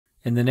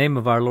In the name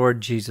of our Lord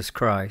Jesus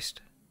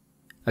Christ,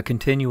 a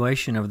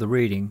continuation of the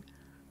reading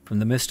from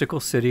the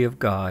Mystical City of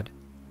God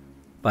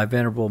by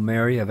Venerable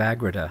Maria of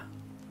Agreda.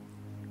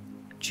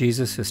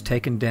 Jesus is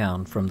taken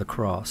down from the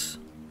cross.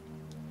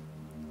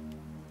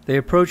 They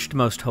approached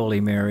Most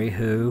Holy Mary,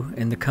 who,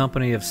 in the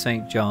company of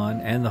St.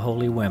 John and the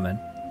holy women,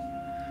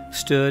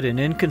 stood in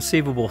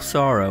inconceivable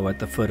sorrow at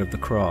the foot of the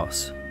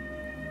cross.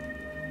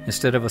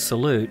 Instead of a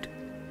salute,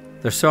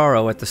 their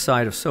sorrow at the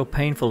sight of so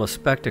painful a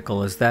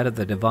spectacle as that of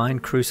the divine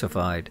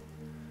crucified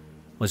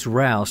was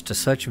roused to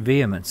such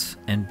vehemence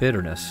and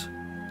bitterness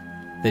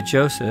that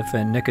Joseph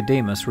and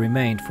Nicodemus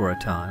remained for a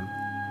time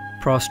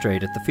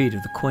prostrate at the feet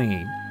of the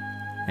Queen,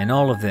 and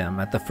all of them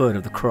at the foot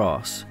of the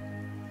cross,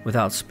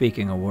 without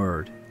speaking a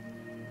word.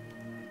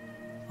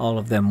 All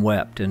of them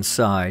wept and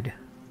sighed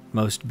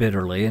most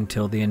bitterly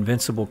until the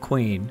invincible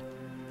Queen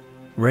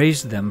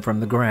raised them from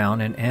the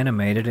ground and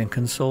animated and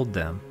consoled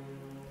them,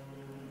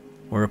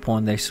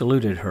 whereupon they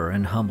saluted her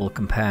in humble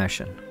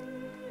compassion.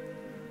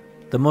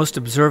 The most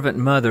observant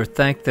mother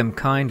thanked them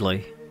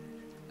kindly,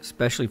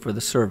 especially for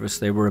the service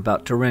they were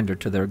about to render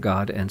to their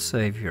God and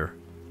Savior,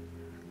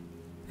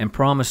 and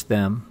promised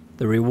them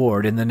the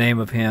reward in the name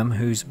of him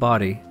whose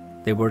body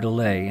they were to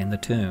lay in the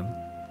tomb.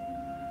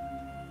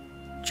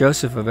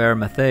 Joseph of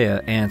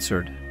Arimathea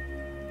answered,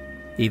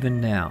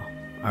 "Even now,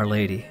 Our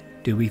Lady,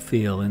 do we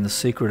feel in the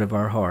secret of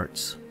our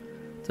hearts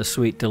the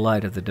sweet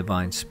delight of the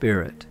Divine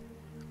Spirit,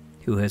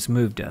 who has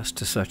moved us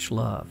to such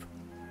love,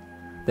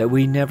 that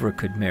we never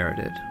could merit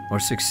it or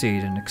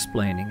succeed in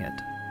explaining it."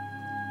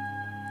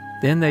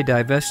 Then they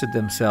divested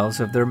themselves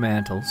of their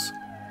mantles,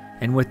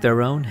 and with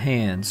their own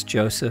hands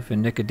Joseph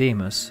and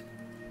Nicodemus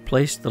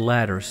placed the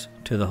ladders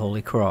to the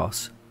Holy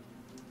Cross.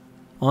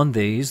 On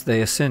these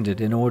they ascended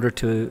in order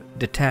to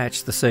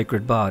detach the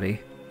sacred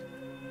body,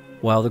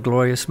 while the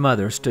glorious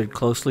Mother stood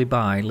closely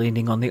by,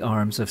 leaning on the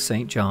arms of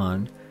St.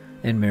 John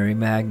and Mary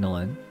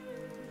Magdalene.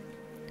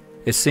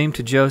 It seemed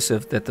to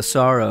Joseph that the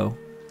sorrow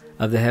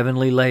of the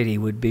Heavenly Lady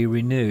would be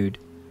renewed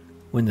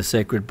when the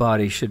sacred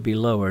body should be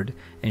lowered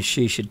and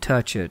she should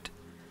touch it,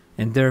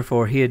 and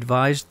therefore he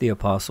advised the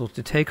apostle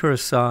to take her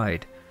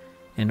aside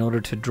in order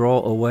to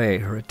draw away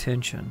her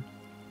attention.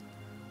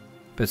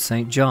 But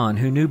St. John,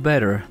 who knew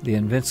better the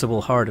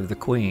invincible heart of the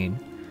Queen,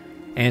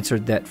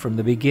 answered that from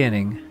the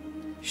beginning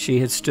she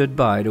had stood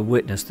by to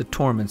witness the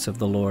torments of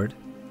the Lord,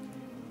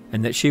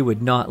 and that she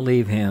would not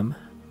leave him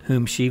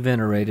whom she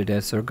venerated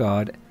as her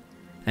God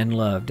and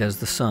loved as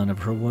the son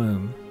of her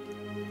womb.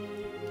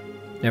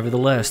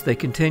 Nevertheless, they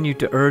continued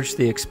to urge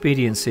the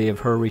expediency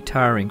of her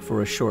retiring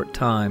for a short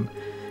time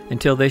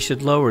until they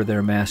should lower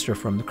their master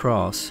from the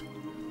cross.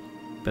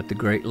 But the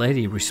great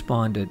lady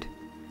responded,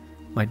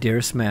 "My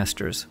dearest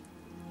masters,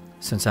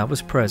 since I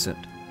was present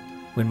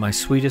when my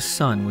sweetest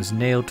son was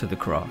nailed to the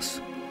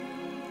cross,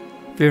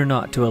 fear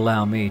not to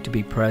allow me to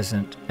be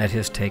present at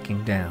his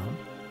taking down.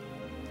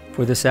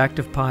 For this act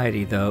of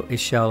piety, though it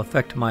shall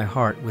affect my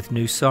heart with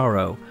new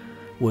sorrow,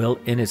 will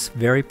in its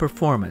very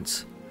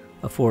performance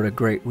afford a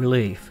great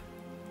relief."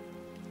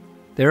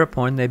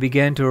 Thereupon they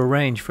began to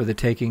arrange for the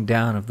taking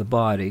down of the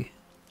body.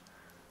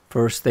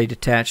 First they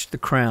detached the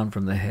crown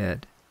from the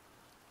head,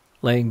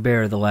 laying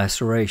bare the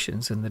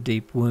lacerations and the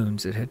deep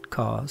wounds it had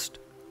caused.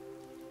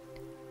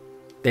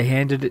 They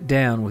handed it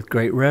down with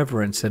great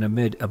reverence and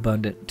amid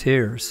abundant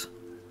tears,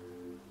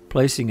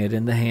 placing it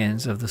in the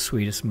hands of the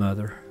sweetest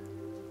Mother.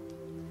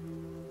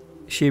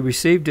 She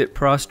received it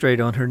prostrate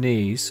on her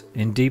knees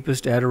in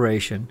deepest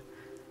adoration,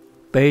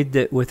 bathed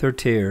it with her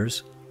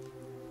tears,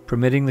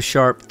 permitting the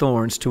sharp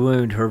thorns to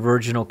wound her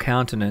virginal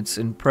countenance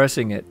and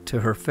pressing it to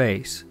her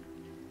face.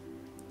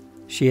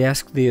 She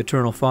asked the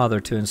Eternal Father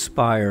to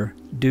inspire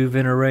due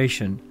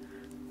veneration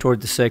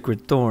toward the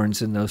sacred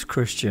thorns in those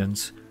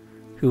Christians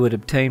who would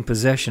obtain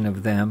possession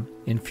of them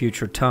in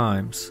future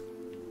times.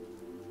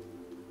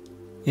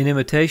 In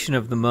imitation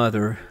of the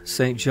Mother,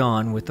 St.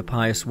 John, with the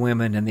pious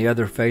women and the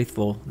other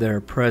faithful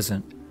there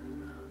present,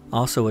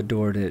 also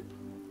adored it.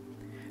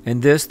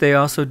 And this they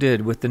also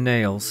did with the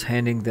nails,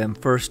 handing them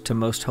first to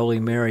Most Holy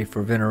Mary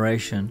for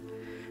veneration,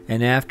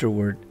 and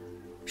afterward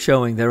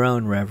showing their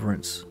own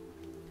reverence.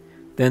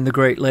 Then the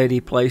great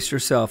lady placed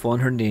herself on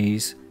her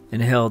knees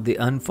and held the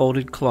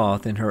unfolded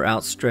cloth in her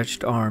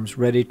outstretched arms,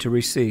 ready to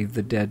receive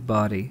the dead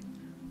body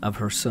of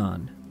her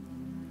son.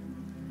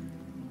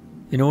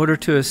 In order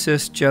to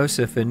assist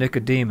Joseph and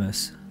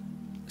Nicodemus,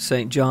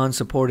 St. John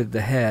supported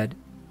the head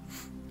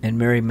and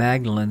Mary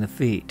Magdalene the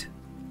feet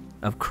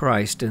of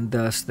Christ, and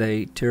thus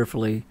they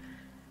tearfully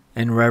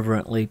and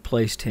reverently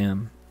placed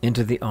him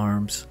into the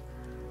arms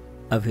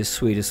of his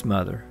sweetest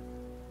Mother.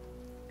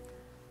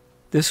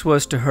 This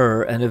was to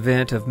her an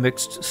event of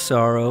mixed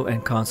sorrow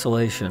and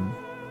consolation,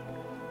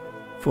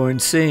 for in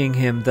seeing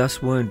him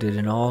thus wounded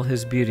and all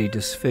his beauty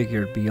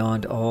disfigured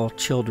beyond all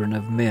children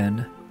of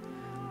men,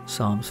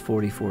 Psalms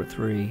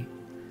 44:3,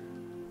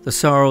 the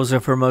sorrows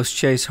of her most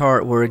chaste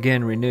heart were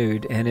again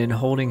renewed, and in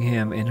holding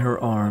him in her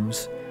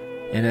arms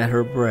and at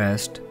her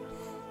breast,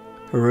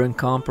 her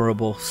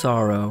incomparable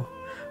sorrow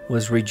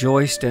was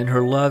rejoiced and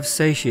her love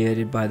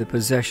satiated by the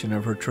possession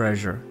of her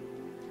treasure.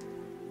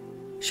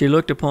 She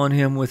looked upon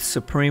him with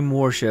supreme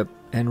worship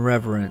and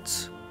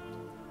reverence,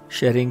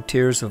 shedding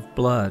tears of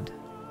blood.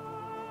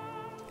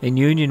 In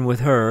union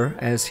with her,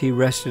 as he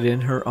rested in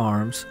her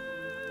arms,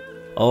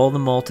 all the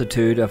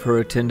multitude of her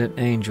attendant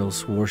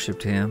angels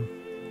worshipped him,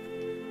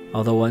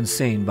 although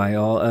unseen by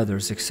all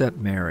others except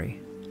Mary.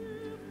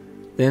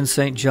 Then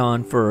St.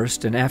 John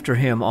first, and after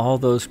him all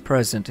those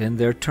present in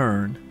their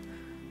turn,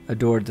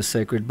 adored the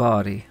sacred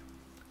body.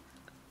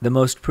 The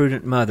most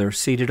prudent mother,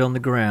 seated on the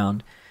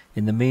ground,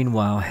 in the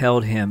meanwhile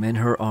held him in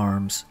her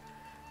arms,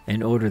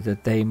 in order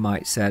that they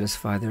might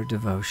satisfy their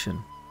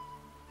devotion.